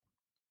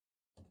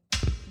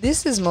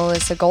This is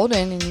Melissa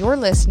Golden, and you're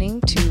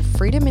listening to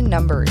Freedom in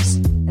Numbers.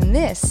 And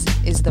this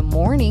is the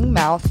Morning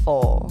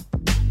Mouthful.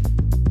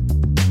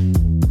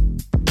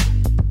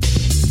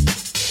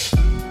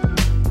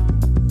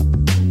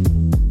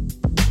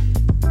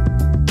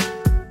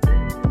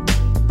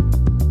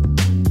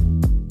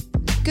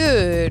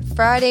 Good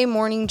Friday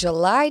morning,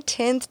 July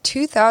 10th,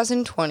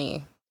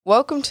 2020.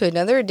 Welcome to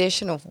another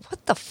edition of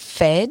What the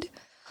Fed,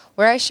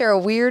 where I share a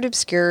weird,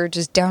 obscure,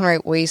 just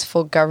downright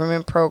wasteful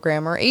government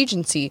program or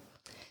agency.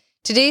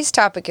 Today's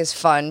topic is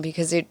fun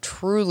because it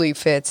truly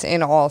fits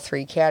in all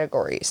three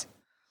categories.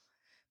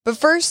 But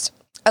first,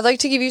 I'd like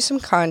to give you some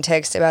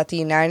context about the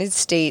United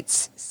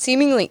States'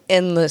 seemingly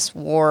endless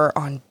war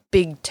on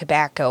big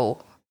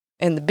tobacco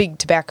and the big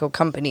tobacco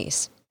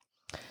companies.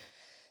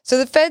 So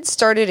the Fed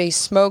started a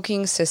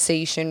smoking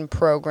cessation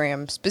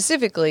program,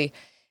 specifically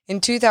in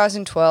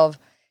 2012,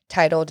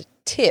 titled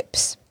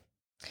TIPS.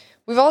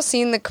 We've all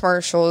seen the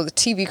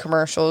TV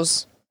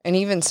commercials, and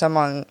even some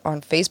on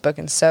Facebook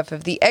and stuff,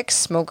 of the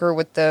ex-smoker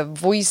with the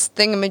voice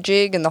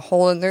thingamajig and the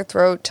hole in their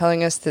throat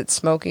telling us that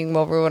smoking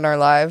will ruin our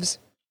lives.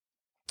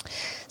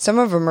 Some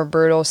of them are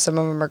brutal, some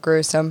of them are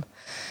gruesome.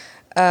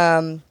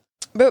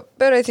 But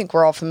I think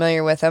we're all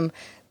familiar with them.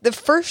 The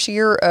first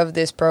year of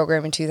this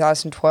program in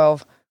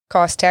 2012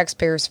 cost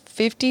taxpayers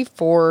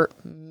 $54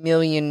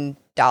 million.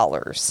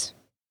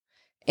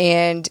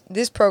 And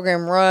this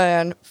program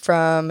ran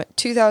from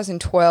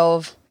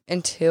 2012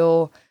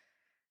 until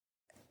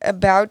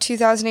about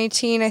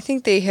 2018. I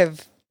think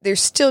they're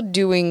still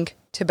doing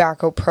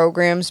tobacco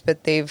programs,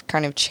 but they've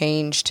kind of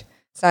changed.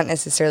 It's not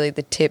necessarily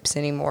the tips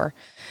anymore.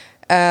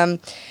 Now,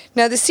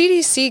 the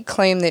CDC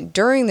claimed that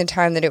during the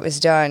time that it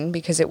was done,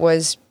 because it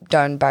was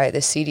done by the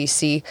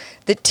CDC,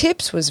 the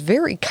tips was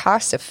very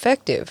cost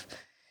effective.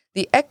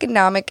 The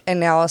economic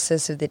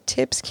analysis of the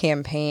TIPS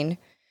campaign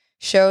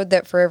showed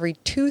that for every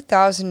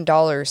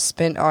 $2,000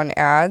 spent on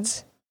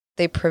ads,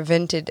 they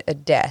prevented a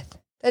death.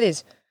 That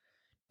is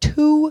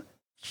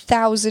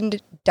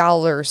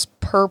 $2,000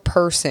 per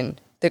person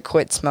that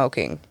quit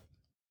smoking.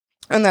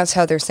 And that's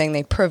how they're saying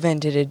they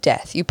prevented a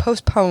death. You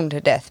postponed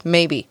a death,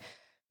 maybe.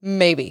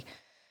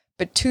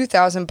 But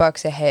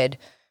 $2,000 a head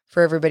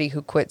for everybody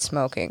who quit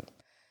smoking.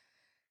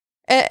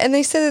 And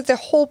they said that the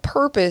whole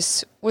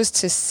purpose was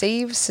to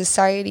save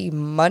society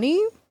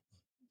money.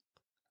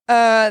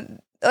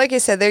 Like I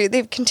said,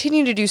 they've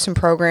continued to do some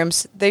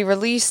programs. They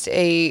released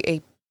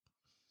a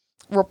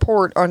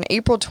report on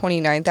April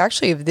 29th,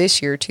 actually of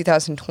this year,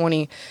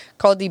 2020,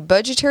 called The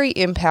Budgetary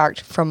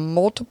Impact from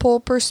Multiple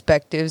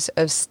Perspectives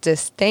of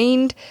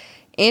Sustained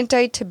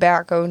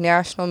Anti-Tobacco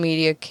National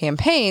Media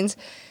Campaigns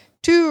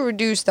to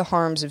Reduce the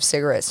Harms of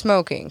Cigarette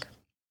Smoking.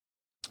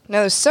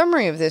 Now, the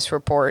summary of this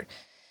report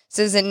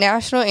says that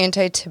national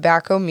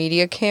anti-tobacco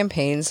media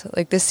campaigns,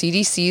 like the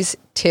CDC's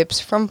tips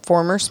from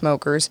former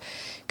smokers,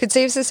 could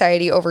save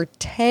society over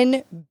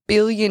 $10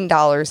 billion in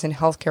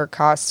healthcare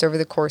costs over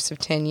the course of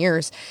 10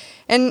 years.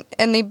 And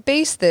they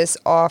base this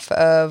off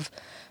of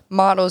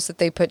models that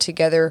they put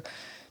together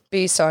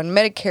based on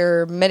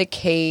Medicare,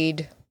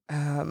 Medicaid,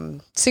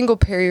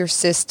 single-payer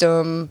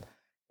system,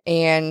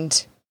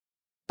 and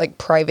like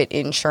private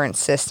insurance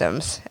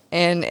systems.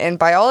 And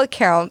by all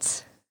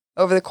accounts,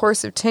 over the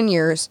course of 10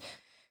 years,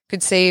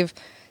 could save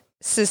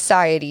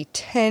society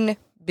 $10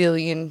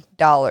 billion.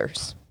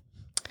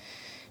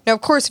 Now,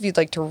 of course, if you'd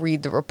like to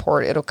read the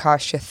report, it'll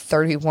cost you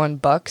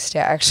 $31 to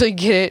actually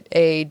get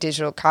a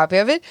digital copy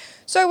of it.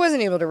 So I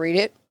wasn't able to read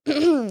it.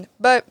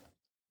 But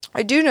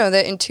I do know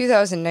that in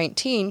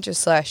 2019,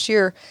 just last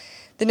year,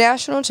 the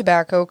National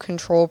Tobacco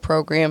Control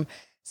Program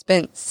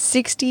spent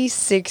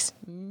 $66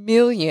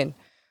 million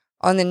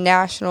on the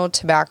National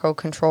Tobacco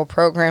Control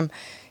Program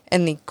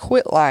and the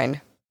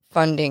Quitline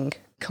funding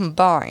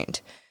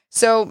combined.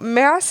 So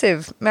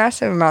massive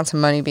amounts of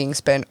money being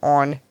spent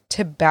on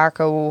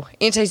tobacco,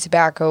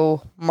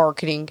 anti-tobacco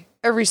marketing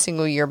every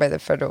single year by the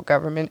federal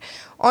government,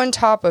 on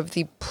top of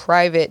the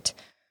private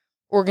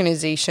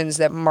organizations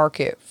that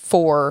market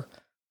for,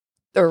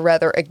 or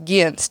rather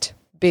against,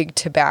 big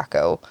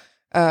tobacco.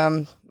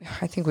 I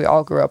think we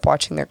all grew up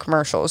watching their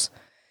commercials.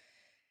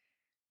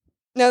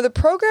 Now, the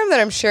program that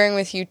I'm sharing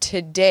with you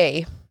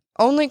today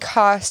only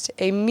cost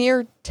a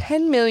mere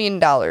 $10 million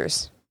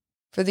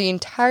for the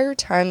entire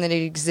time that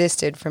it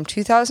existed from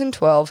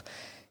 2012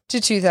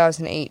 to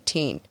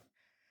 2018.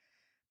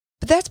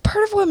 But that's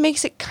part of what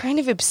makes it kind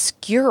of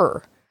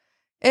obscure.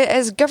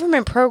 As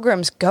government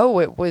programs go,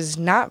 it was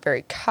not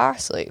very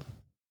costly.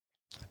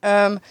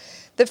 The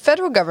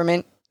federal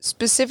government,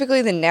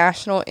 specifically the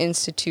National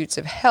Institutes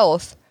of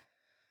Health,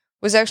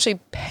 was actually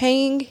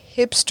paying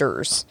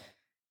hipsters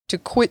to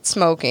quit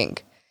smoking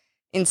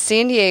in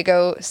San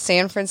Diego,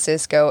 San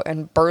Francisco,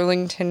 and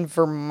Burlington,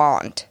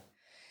 Vermont.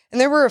 And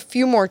there were a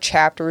few more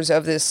chapters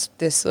of this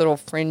little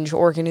fringe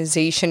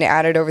organization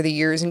added over the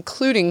years,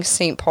 including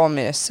St. Paul,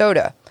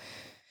 Minnesota.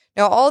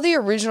 Now, all the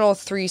original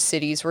 3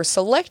 cities were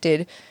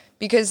selected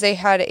because they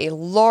had a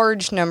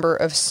large number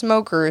of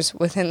smokers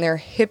within their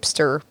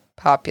hipster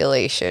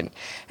population.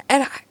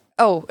 And I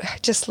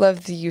just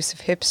love the use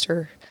of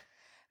hipster.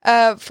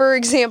 For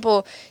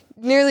example,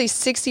 nearly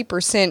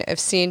 60% of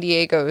San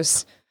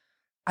Diego's,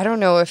 I don't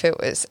know if it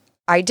was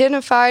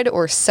identified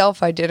or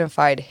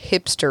self-identified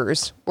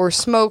hipsters or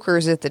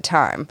smokers at the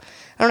time.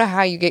 I don't know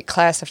how you get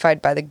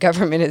classified by the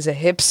government as a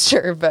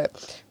hipster,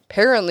 but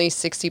apparently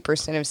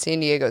 60% of San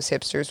Diego's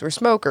hipsters were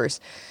smokers.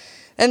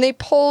 And they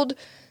polled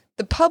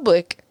the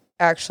public,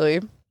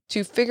 actually,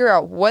 to figure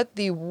out what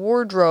the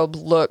wardrobe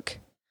look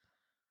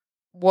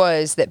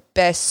was that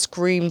best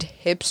screamed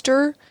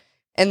hipster,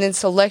 and then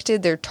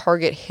selected their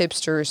target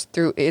hipsters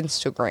through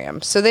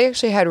Instagram. So they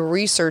actually had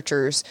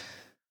researchers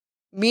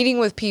meeting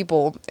with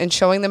people and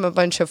showing them a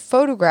bunch of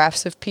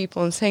photographs of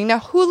people and saying, now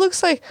who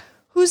looks like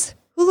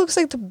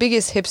the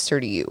biggest hipster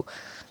to you?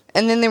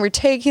 And then they were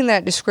taking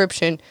that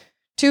description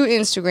to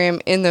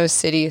Instagram in those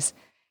cities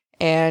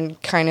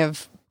and kind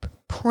of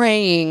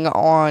preying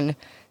on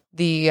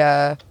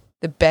the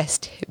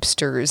best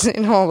hipsters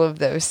in all of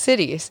those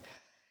cities.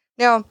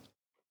 Now,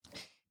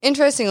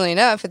 interestingly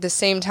enough, at the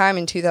same time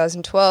in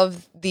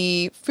 2012,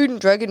 the Food and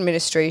Drug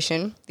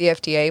Administration, the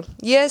FDA,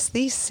 yes,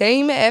 the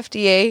same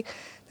FDA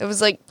that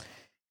was like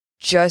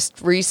just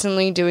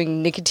recently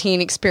doing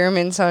nicotine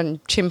experiments on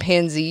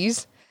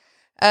chimpanzees,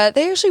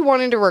 they actually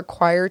wanted to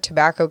require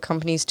tobacco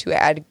companies to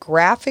add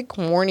graphic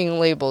warning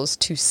labels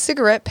to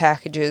cigarette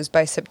packages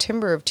by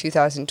September of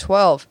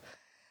 2012.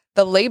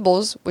 The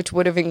labels, which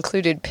would have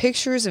included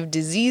pictures of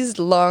diseased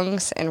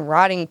lungs and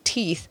rotting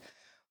teeth,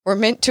 were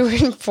meant to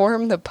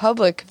inform the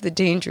public of the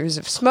dangers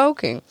of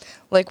smoking,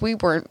 like we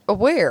weren't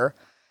aware.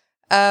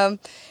 Now,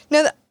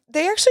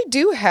 they actually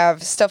do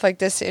have stuff like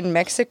this in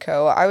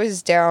Mexico. I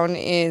was down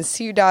in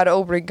Ciudad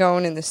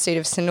Obregón in the state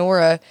of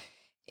Sonora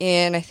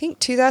in, I think,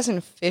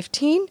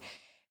 2015,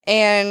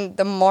 and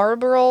the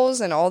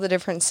Marlboros and all the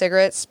different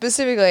cigarettes,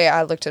 specifically,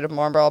 I looked at a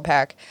Marlboro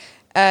pack.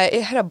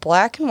 It had a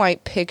black and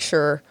white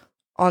picture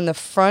on the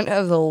front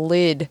of the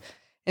lid,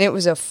 and it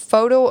was a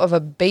photo of a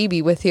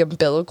baby with the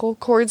umbilical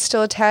cord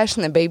still attached,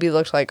 and the baby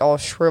looked like all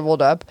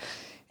shriveled up,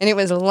 and it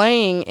was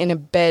laying in a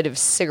bed of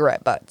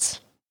cigarette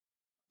butts.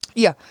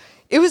 Yeah,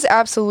 it was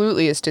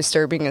absolutely as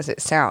disturbing as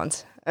it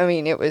sounds. I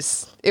mean, it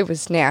was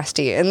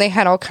nasty, and they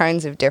had all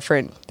kinds of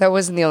different, that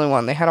wasn't the only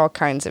one, they had all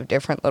kinds of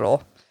different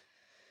little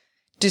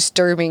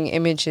disturbing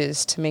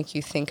images to make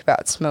you think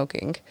about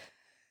smoking.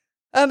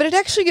 But it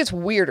actually gets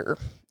weirder.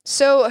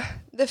 So,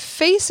 the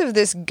face of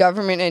this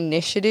government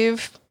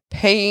initiative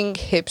paying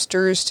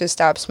hipsters to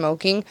stop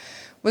smoking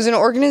was an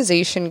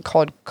organization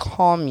called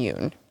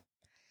Commune.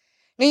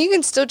 Now, you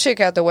can still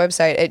check out the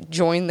website at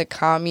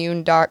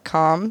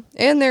jointhecommune.com,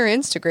 and their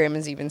Instagram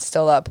is even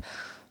still up,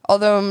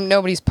 although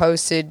nobody's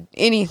posted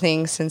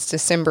anything since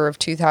December of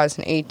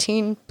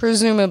 2018,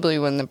 presumably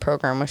when the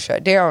program was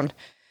shut down.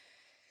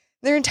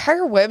 Their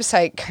entire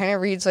website kind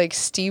of reads like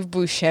Steve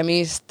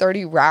Buscemi's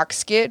 30 Rock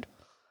skit.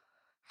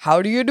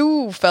 How do you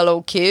do,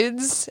 fellow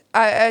kids?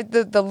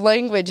 The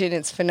language in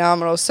it's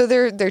phenomenal. So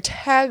their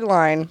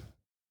tagline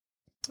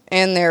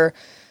and their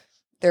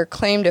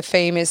claim to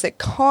fame is that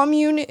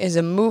Commune is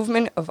a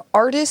movement of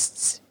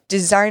artists,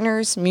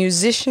 designers,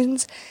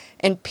 musicians,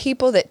 and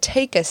people that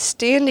take a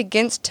stand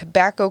against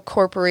tobacco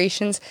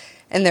corporations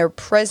and their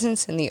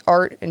presence in the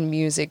art and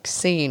music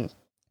scene.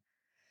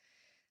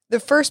 The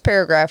first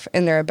paragraph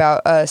in their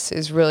About Us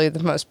is really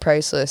the most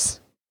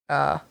priceless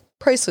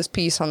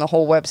piece on the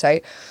whole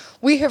website.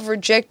 We have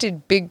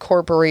rejected big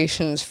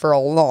corporations for a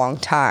long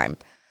time,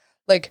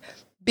 like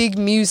big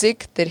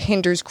music that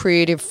hinders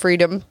creative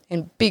freedom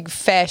and big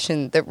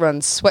fashion that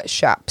runs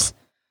sweatshops.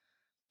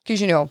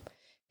 Because,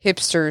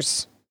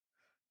 hipsters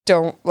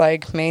don't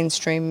like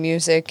mainstream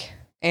music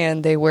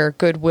and they wear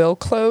Goodwill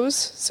clothes,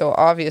 so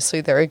obviously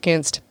they're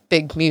against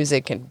big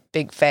music and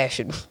big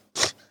fashion.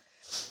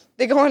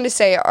 They go on to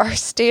say, our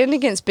stand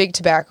against big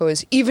tobacco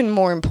is even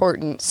more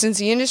important since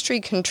the industry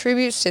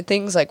contributes to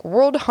things like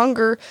world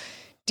hunger,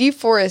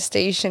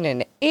 deforestation,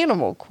 and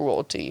animal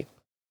cruelty.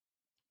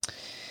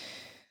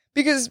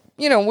 Because,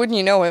 wouldn't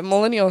you know it,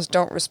 millennials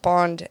don't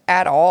respond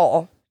at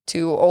all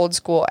to old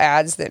school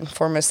ads that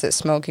inform us that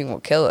smoking will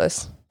kill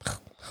us.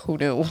 Who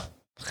knew?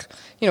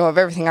 Of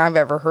everything I've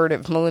ever heard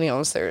of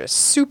millennials, they're a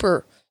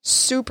super,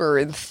 super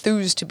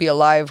enthused to be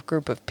alive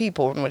group of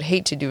people and would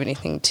hate to do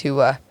anything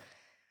to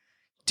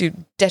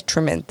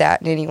detriment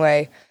that in any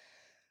way.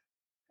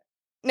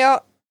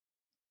 Now,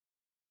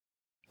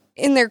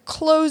 in their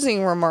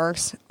closing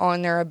remarks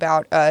on their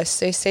About Us,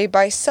 they say,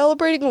 by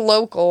celebrating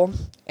local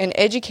and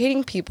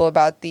educating people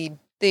about the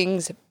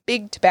things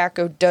big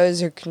tobacco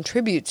does or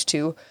contributes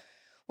to,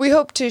 we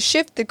hope to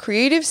shift the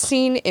creative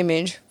scene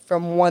image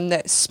from one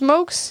that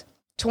smokes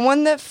to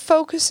one that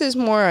focuses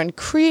more on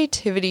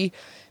creativity,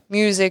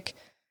 music,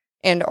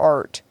 and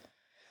art.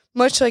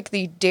 Much like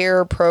the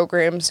DARE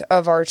programs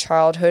of our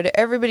childhood,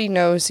 everybody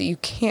knows that you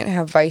can't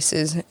have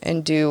vices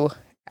and do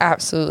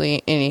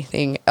absolutely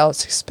anything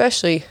else,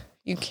 especially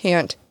you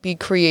can't be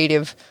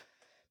creative,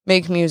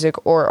 make music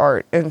or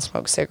art, and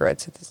smoke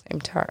cigarettes at the same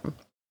time.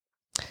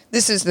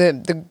 This is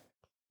the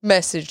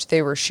message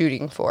they were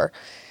shooting for.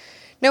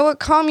 Now, what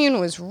Commune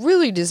was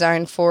really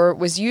designed for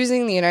was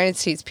using the United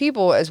States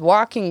people as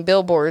walking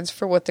billboards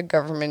for what the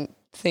government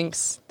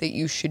thinks that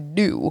you should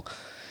do.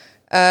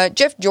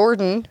 Jeff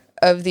Jordan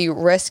of the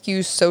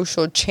Rescue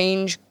Social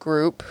Change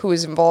Group, who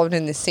was involved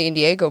in the San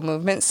Diego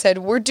movement, said,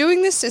 "We're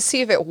doing this to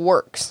see if it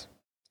works.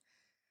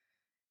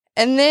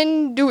 And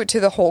then do it to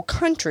the whole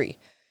country.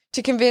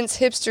 To convince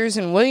hipsters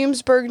in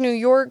Williamsburg, New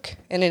York,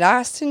 and in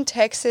Austin,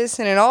 Texas,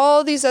 and in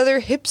all these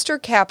other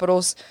hipster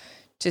capitals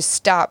to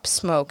stop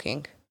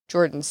smoking,"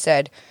 Jordan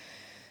said.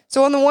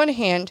 So on the one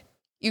hand,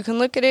 you can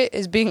look at it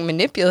as being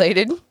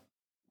manipulated.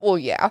 Well,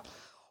 yeah.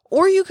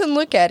 Or you can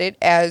look at it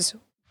as,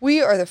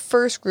 we are the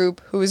first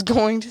group who is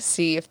going to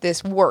see if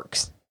this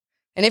works.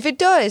 And if it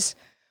does,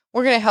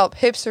 we're going to help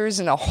hipsters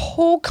in the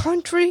whole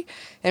country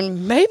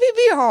and maybe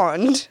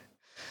beyond.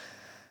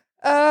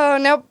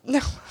 Now,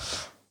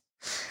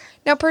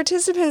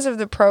 participants of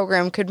the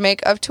program could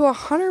make up to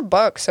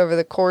 $100 over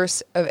the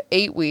course of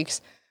 8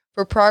 weeks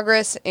for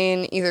progress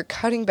in either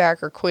cutting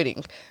back or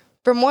quitting.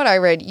 From what I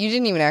read, you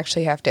didn't even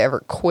actually have to ever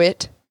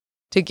quit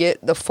to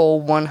get the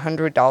full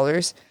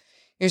 $100.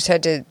 You just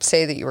had to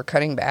say that you were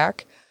cutting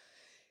back.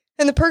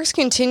 And the perks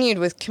continued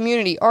with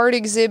community art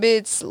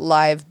exhibits,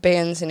 live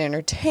bands and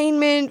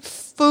entertainment,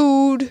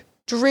 food,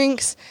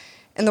 drinks,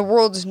 and the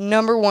world's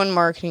 #1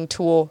 marketing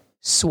tool,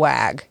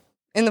 swag,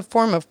 in the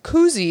form of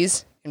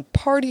koozies and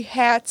party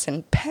hats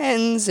and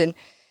pens and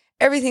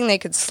everything they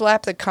could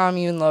slap the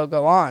commune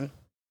logo on.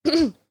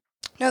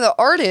 Now, the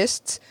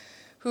artists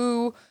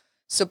who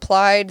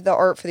supplied the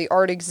art for the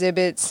art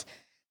exhibits,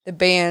 the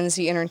bands,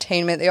 the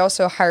entertainment, they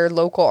also hired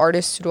local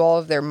artists to do all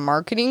of their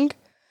marketing.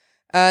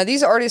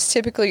 These artists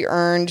typically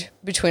earned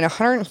between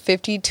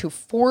 $150 to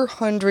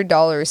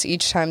 $400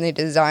 each time they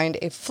designed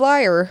a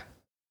flyer,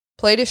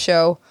 played a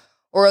show,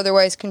 or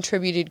otherwise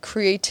contributed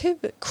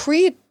creatively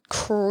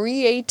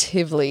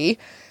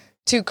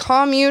to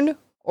commune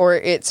or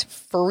its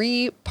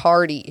free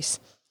parties.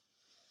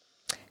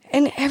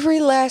 And every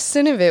last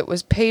cent of it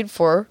was paid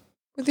for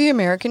with the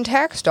American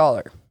tax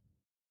dollar.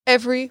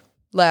 Every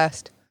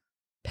last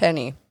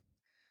penny.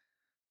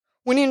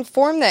 When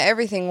informed that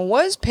everything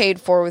was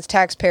paid for with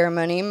taxpayer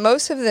money,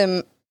 most of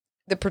them,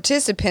 the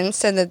participants,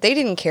 said that they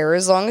didn't care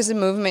as long as the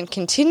movement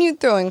continued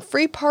throwing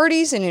free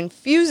parties and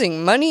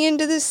infusing money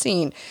into the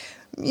scene.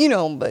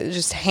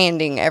 Just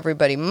handing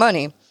everybody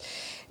money.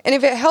 And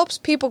if it helps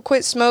people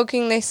quit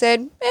smoking, they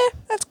said,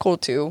 that's cool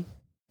too.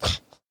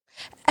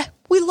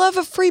 We love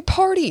a free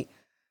party.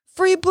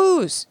 Free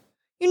booze.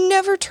 You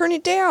never turn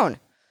it down.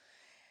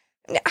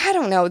 I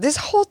don't know. This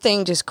whole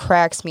thing just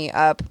cracks me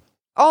up.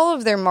 All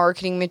of their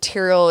marketing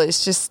material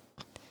is just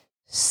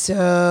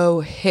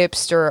so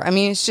hipster. I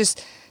mean, it's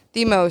just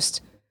the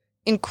most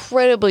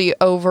incredibly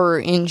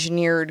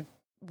over-engineered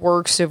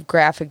works of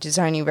graphic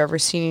design you've ever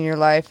seen in your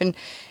life.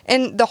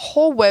 And the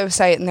whole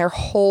website and their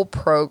whole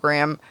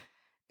program,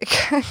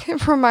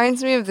 it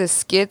reminds me of the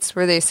skits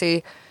where they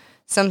say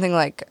something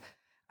like,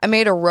 I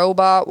made a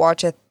robot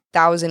watch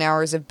 1,000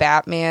 hours of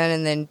Batman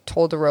and then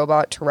told the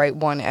robot to write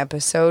 1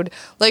 episode.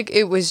 Like,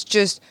 it was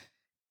just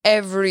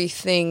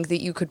everything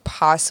that you could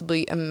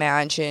possibly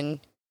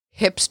imagine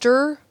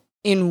hipster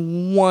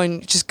in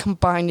one, just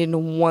combined into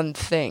one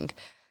thing.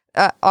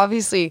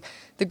 Obviously,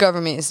 the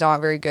government is not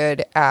very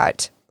good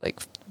at,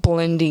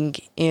 blending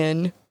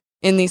in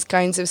these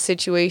kinds of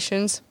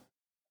situations.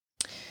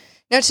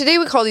 Now, today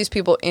we call these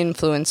people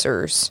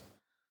influencers.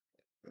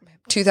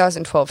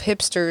 2012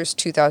 hipsters,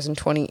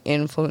 2020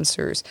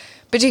 influencers.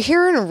 But to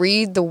hear and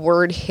read the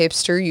word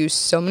hipster used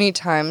so many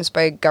times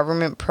by a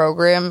government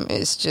program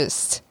is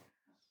just...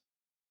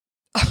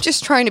 I'm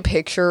just trying to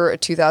picture a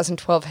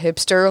 2012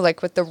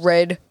 hipster, with the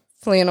red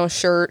flannel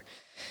shirt,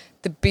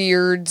 the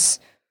beards,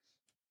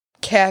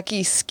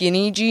 khaki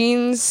skinny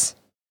jeans,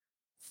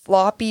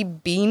 floppy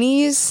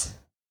beanies.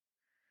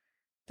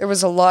 There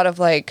was a lot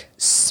of,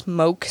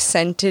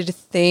 smoke-scented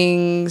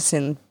things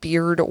and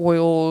beard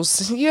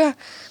oils. Yeah,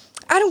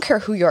 I don't care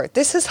who you are.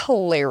 This is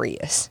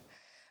hilarious.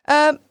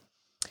 But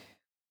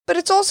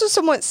it's also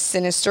somewhat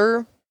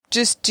sinister,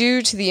 just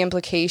due to the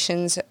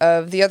implications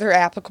of the other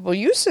applicable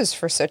uses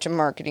for such a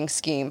marketing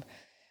scheme.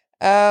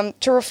 To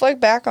reflect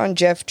back on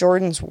Jeff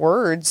Jordan's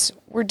words,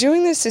 we're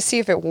doing this to see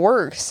if it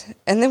works,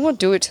 and then we'll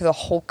do it to the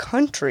whole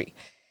country.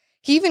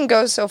 He even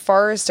goes so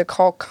far as to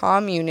call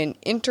commune an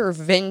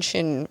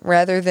intervention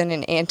rather than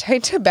an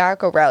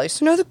anti-tobacco rally.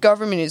 So now the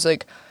government is,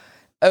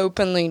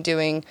 openly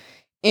doing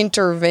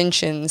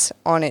interventions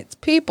on its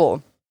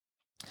people.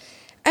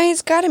 And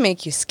it's got to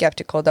make you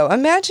skeptical, though.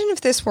 Imagine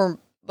if this were,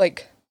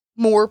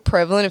 more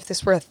prevalent, if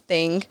this were a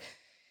thing,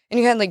 and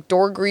you had,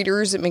 door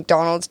greeters at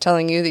McDonald's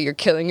telling you that you're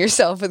killing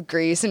yourself with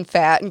grease and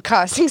fat and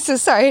costing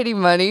society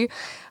money.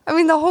 I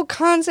mean, the whole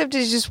concept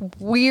is just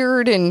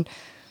weird and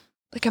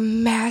a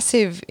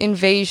massive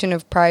invasion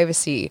of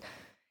privacy.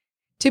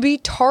 To be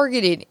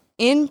targeted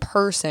in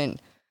person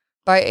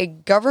by a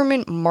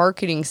government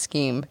marketing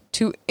scheme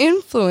to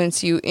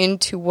influence you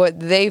into what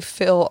they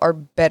feel are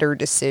better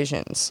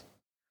decisions.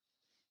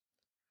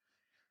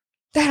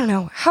 I don't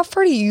know. How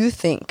far do you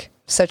think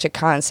such a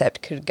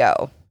concept could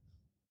go?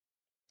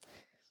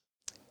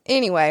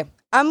 Anyway,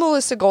 I'm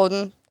Melissa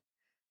Golden.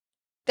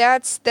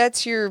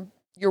 That's your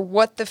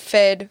What the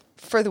Fed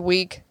for the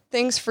week.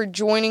 Thanks for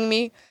joining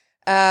me.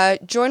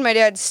 Join my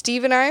dad,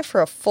 Steve, and I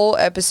for a full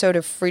episode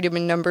of Freedom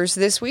in Numbers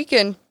this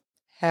weekend.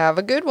 Have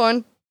a good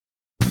one.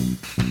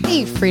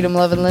 Hey,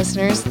 freedom-loving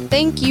listeners.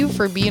 Thank you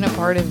for being a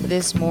part of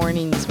this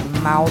morning's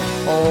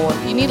Mouthful.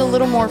 If you need a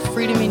little more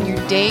freedom in your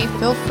day,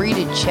 feel free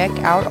to check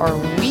out our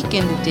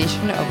weekend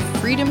edition of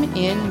Freedom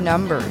in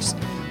Numbers.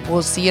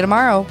 We'll see you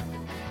tomorrow.